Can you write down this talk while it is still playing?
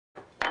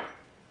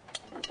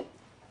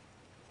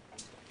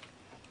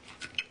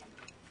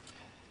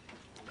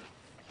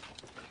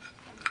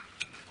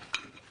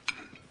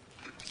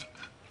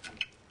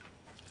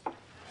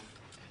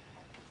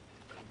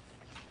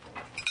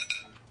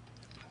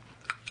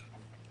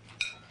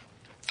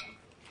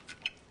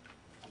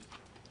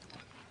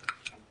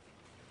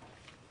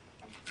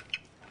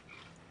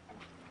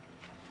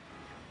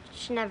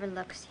She never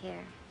looks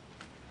here.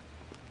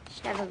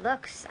 She never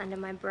looks under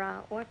my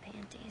bra or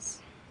panties.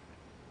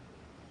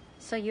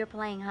 So you're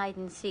playing hide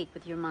and seek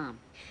with your mom?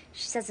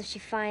 She says if she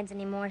finds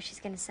any more, she's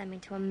going to send me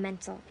to a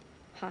mental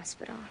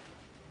hospital.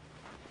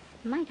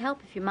 It might help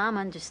if your mom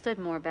understood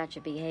more about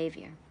your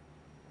behavior.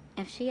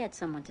 If she had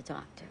someone to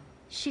talk to.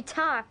 She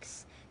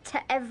talks to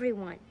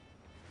everyone.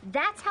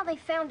 That's how they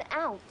found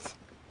out.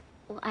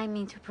 Well, I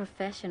mean to a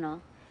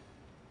professional.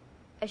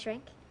 A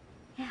shrink?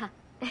 Yeah.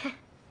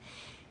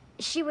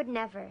 She would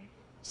never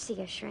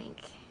see a shrink.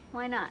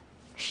 Why not?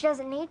 She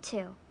doesn't need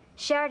to.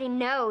 She already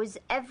knows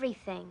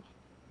everything.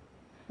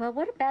 Well,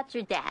 what about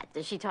your dad?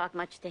 Does she talk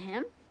much to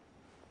him?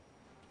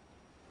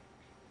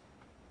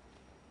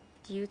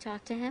 Do you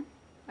talk to him?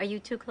 Are you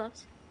too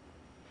close?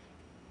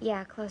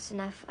 Yeah, close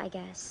enough, I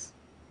guess.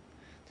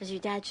 Does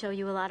your dad show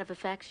you a lot of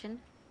affection?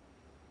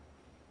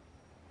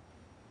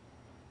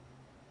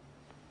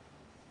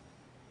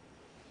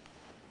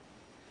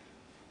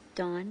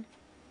 Dawn?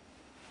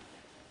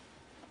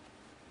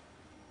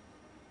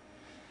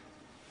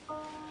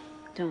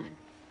 Dawn,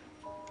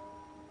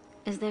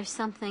 is there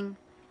something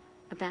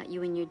about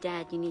you and your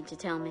dad you need to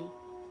tell me?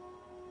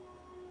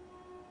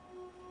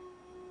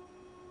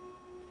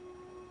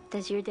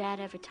 Does your dad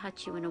ever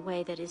touch you in a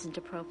way that isn't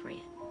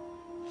appropriate?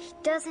 He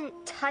doesn't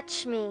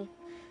touch me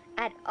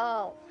at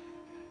all.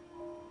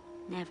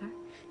 Never?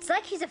 It's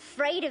like he's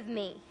afraid of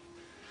me.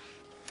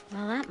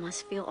 Well, that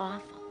must feel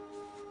awful.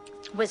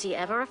 Was he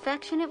ever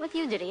affectionate with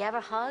you? Did he ever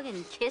hug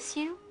and kiss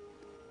you?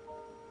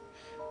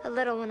 A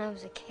little when I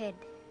was a kid.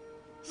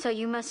 So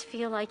you must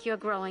feel like your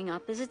growing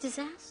up is a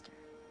disaster.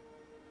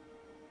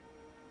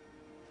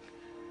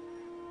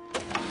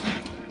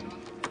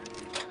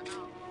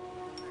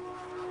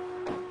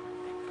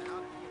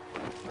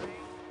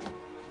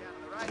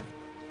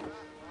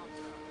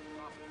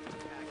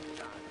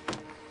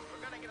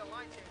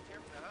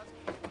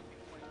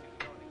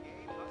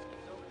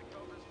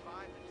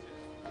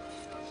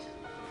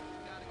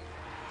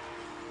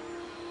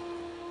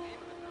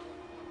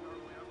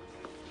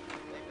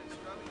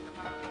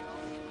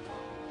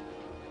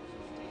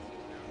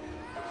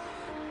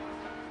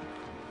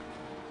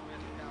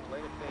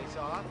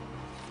 Off.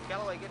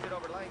 Calloway gets it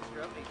over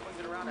Langstrom, and he swings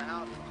it around the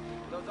house.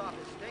 Goes off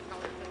his stick.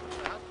 Holly takes it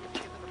to the house.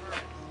 Gets it to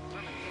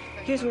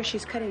Merman. Here's where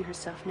she's cutting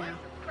herself now.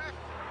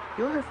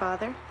 You're her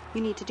father.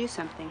 You need to do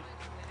something.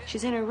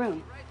 She's in her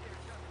room.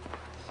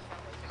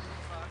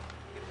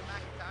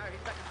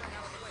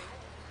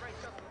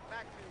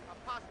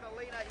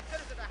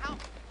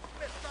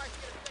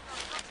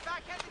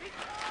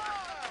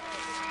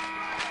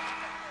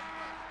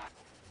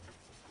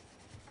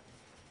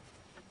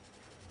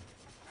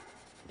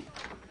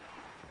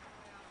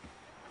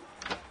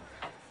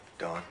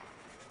 Dawn.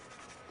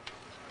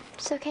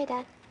 It's okay,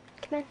 Dad.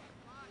 Come in.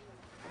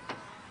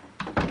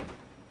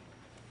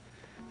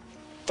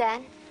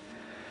 Dad?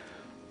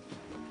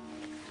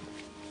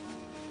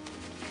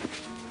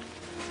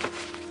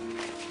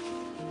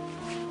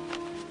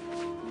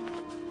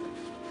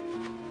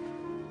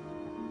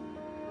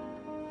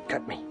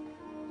 Cut me.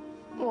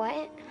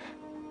 What?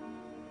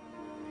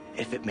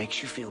 If it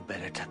makes you feel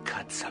better to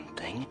cut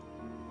something,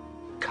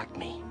 cut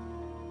me.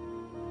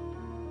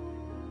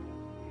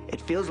 It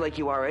feels like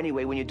you are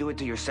anyway when you do it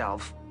to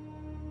yourself.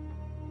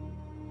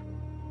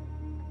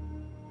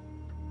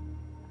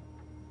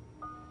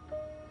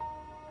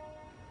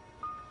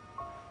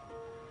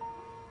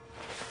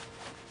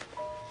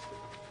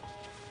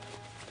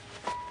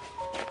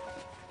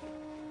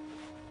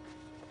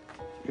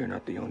 You're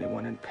not the only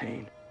one in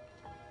pain.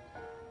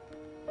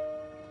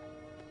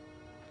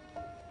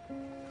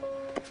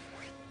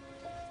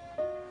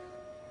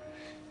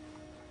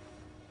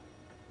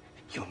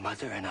 Your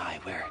mother and I,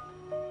 we're...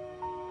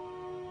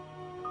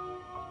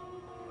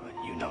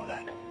 You know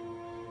that.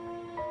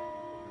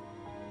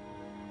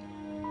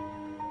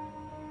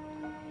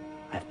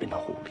 I've been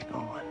holding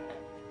on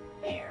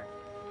here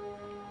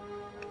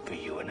for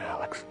you and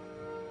Alex.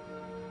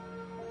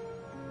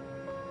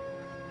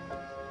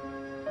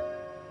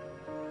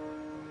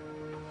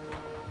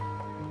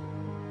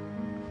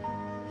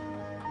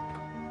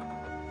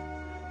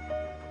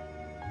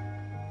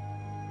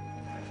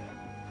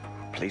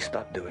 Please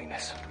stop doing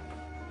this.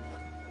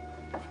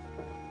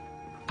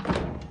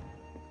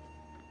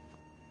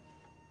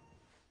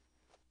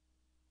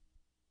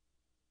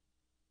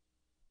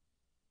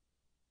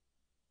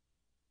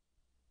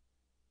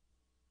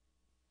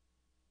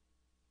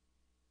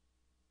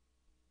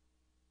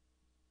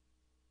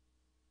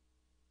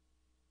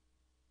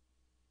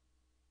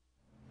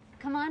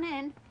 Come on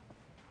in.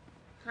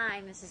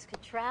 Hi, Mrs.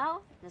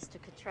 Cottrell, Mr.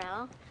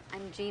 Cottrell.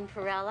 I'm Jean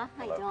Perella.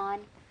 Hi, Dawn.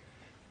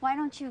 Why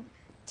don't you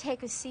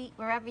take a seat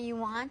wherever you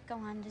want? Go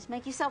on, just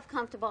make yourself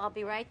comfortable. I'll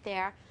be right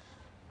there.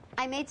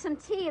 I made some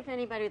tea if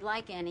anybody would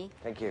like any.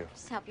 Thank you.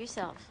 Just help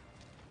yourself.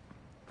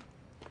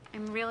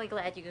 I'm really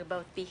glad you could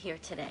both be here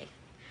today.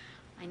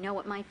 I know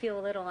it might feel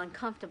a little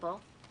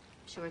uncomfortable.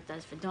 I'm sure it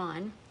does for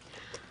Dawn.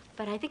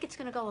 But I think it's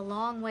going to go a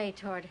long way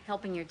toward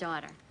helping your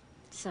daughter.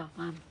 So,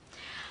 why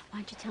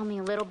don't you tell me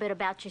a little bit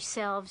about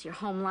yourselves, your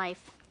home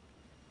life?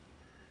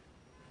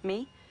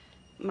 Me?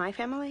 My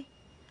family?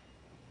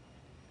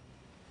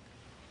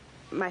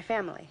 My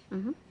family?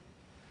 Mm-hmm.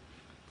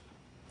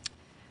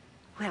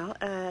 Well,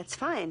 it's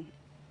fine.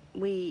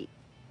 We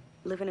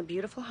live in a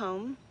beautiful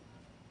home.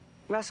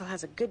 Russell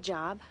has a good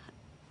job.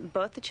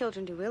 Both the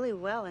children do really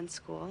well in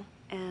school.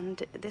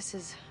 And this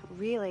is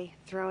really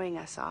throwing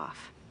us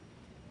off.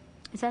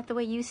 Is that the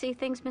way you see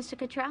things, Mr.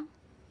 Cottrell?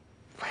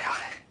 Well,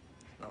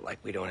 not like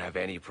we don't have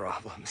any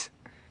problems.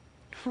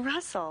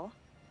 Russell?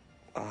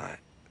 I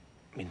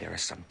mean, there are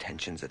some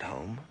tensions at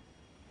home.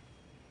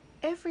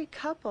 Every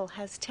couple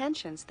has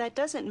tensions. That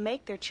doesn't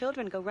make their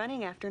children go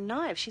running after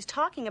knives. She's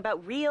talking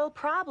about real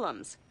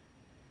problems.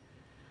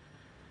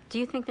 Do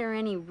you think there are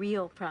any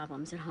real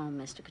problems at home,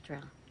 Mr.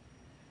 Cottrell?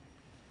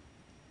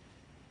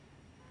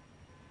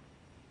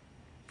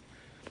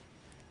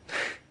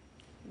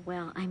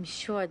 Well, I'm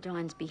sure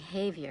Dawn's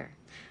behavior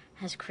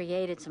has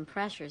created some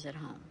pressures at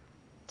home.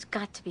 It's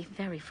got to be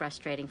very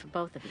frustrating for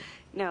both of you.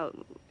 No,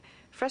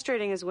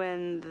 frustrating is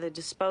when the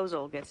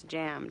disposal gets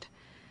jammed.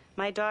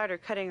 My daughter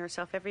cutting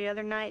herself every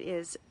other night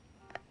is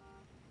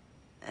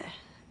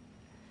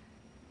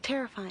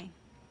terrifying.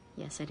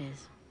 Yes, it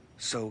is.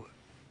 So,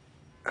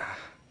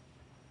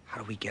 how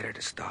do we get her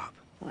to stop?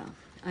 Well,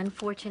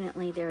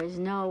 unfortunately, there is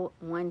no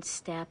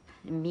one-step,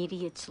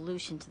 immediate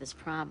solution to this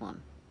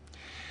problem.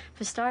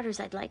 For starters,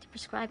 I'd like to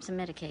prescribe some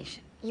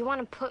medication. You want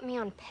to put me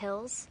on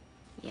pills?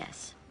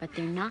 Yes, but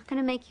they're not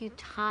going to make you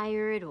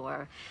tired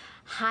or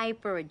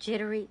hyper or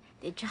jittery.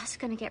 They're just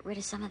going to get rid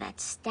of some of that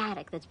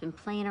static that's been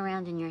playing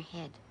around in your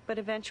head. But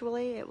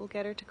eventually it will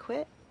get her to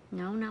quit?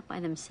 No, not by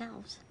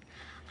themselves.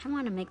 I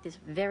want to make this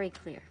very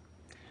clear.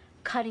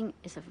 Cutting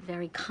is a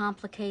very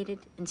complicated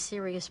and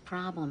serious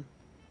problem.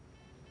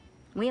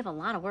 We have a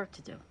lot of work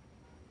to do.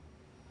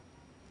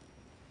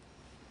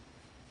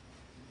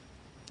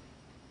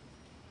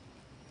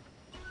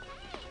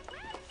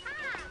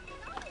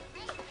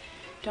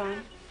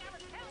 Dawn,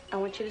 I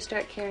want you to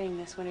start carrying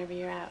this whenever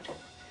you're out.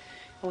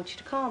 I want you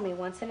to call me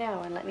once an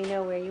hour and let me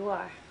know where you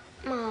are.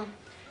 Mom.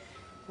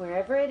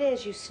 Wherever it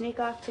is you sneak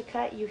off to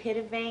cut, you hit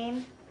a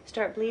vein,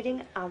 start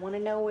bleeding, I want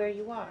to know where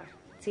you are.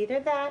 It's either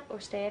that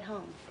or stay at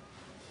home.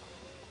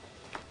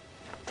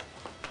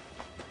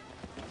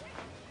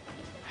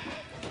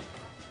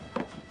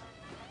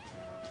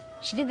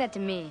 She did that to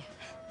me.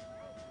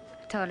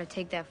 Tell her to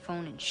take that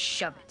phone and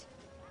shove it.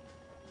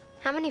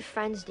 How many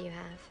friends do you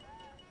have?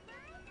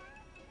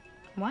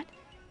 What?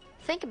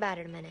 Think about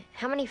it a minute.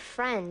 How many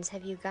friends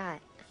have you got?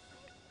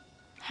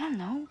 I don't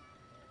know.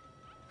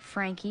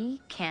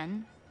 Frankie,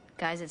 Ken,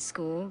 guys at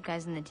school,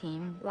 guys in the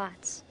team.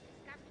 Lots.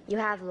 You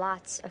have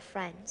lots of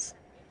friends.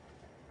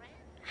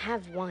 I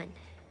have one.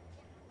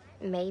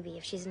 Maybe,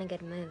 if she's in a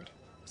good mood.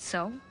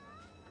 So?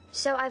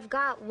 So I've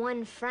got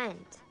one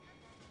friend.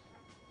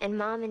 And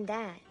Mom and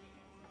Dad.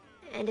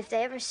 And if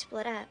they ever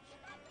split up...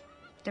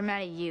 They're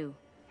mad at you,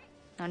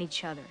 not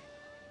each other.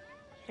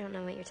 I don't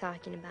know what you're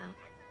talking about.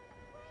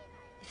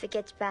 If it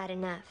gets bad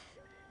enough,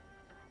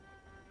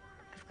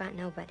 I've got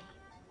nobody.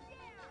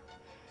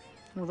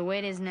 Well, the way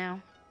it is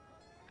now,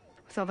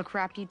 with all the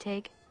crap you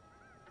take,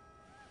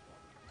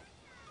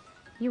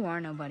 you are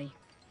nobody.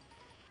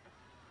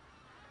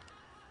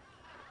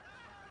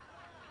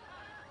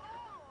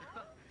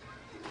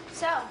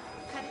 So,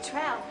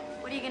 Cottrell,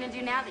 what are you gonna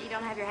do now that you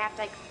don't have your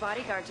half-dyke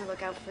bodyguard to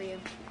look out for you?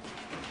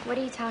 What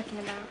are you talking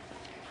about?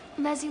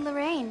 Leslie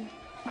Lorraine.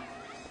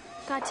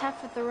 Got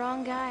tough with the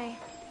wrong guy.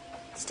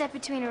 Stepped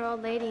between her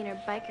old lady and her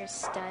biker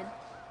stud.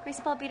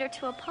 Baseball beat her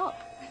to a pulp.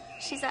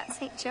 She's at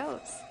St.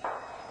 Joe's.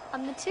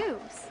 On the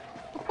tubes.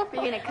 Are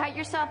you gonna cut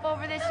yourself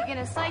over this? You're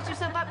gonna slice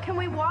yourself up? Can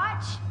we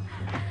watch?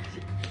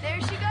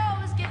 There she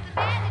goes. Get the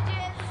bandages.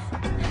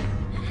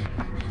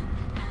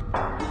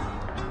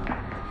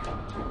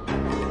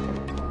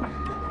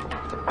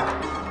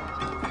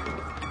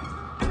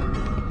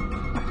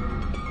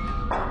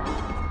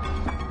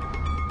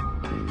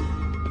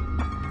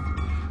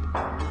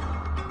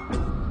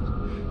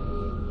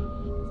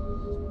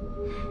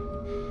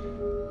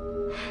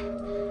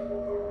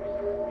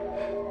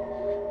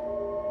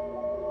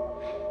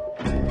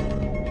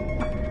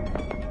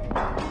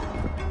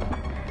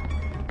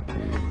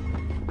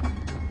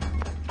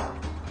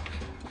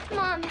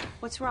 Mom,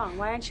 What's wrong?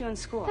 Why aren't you in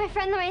school? my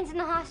friend Lorraine's in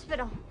the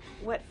hospital.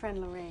 What friend,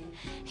 Lorraine?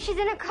 She's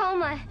in a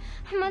coma.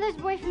 Her mother's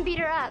boyfriend beat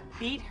her up.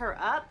 Beat her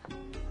up?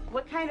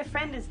 What kind of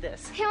friend is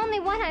this? The only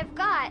one I've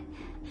got.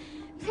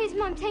 Please,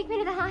 Mom, take me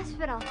to the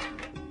hospital.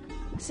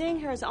 Seeing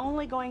her is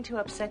only going to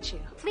upset you.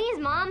 Please,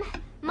 Mom.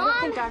 I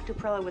don't think Mom. Dr.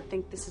 Perella would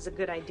think this is a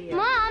good idea.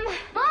 Mom.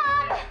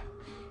 Mom.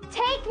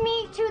 Take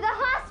me to the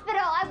hospital.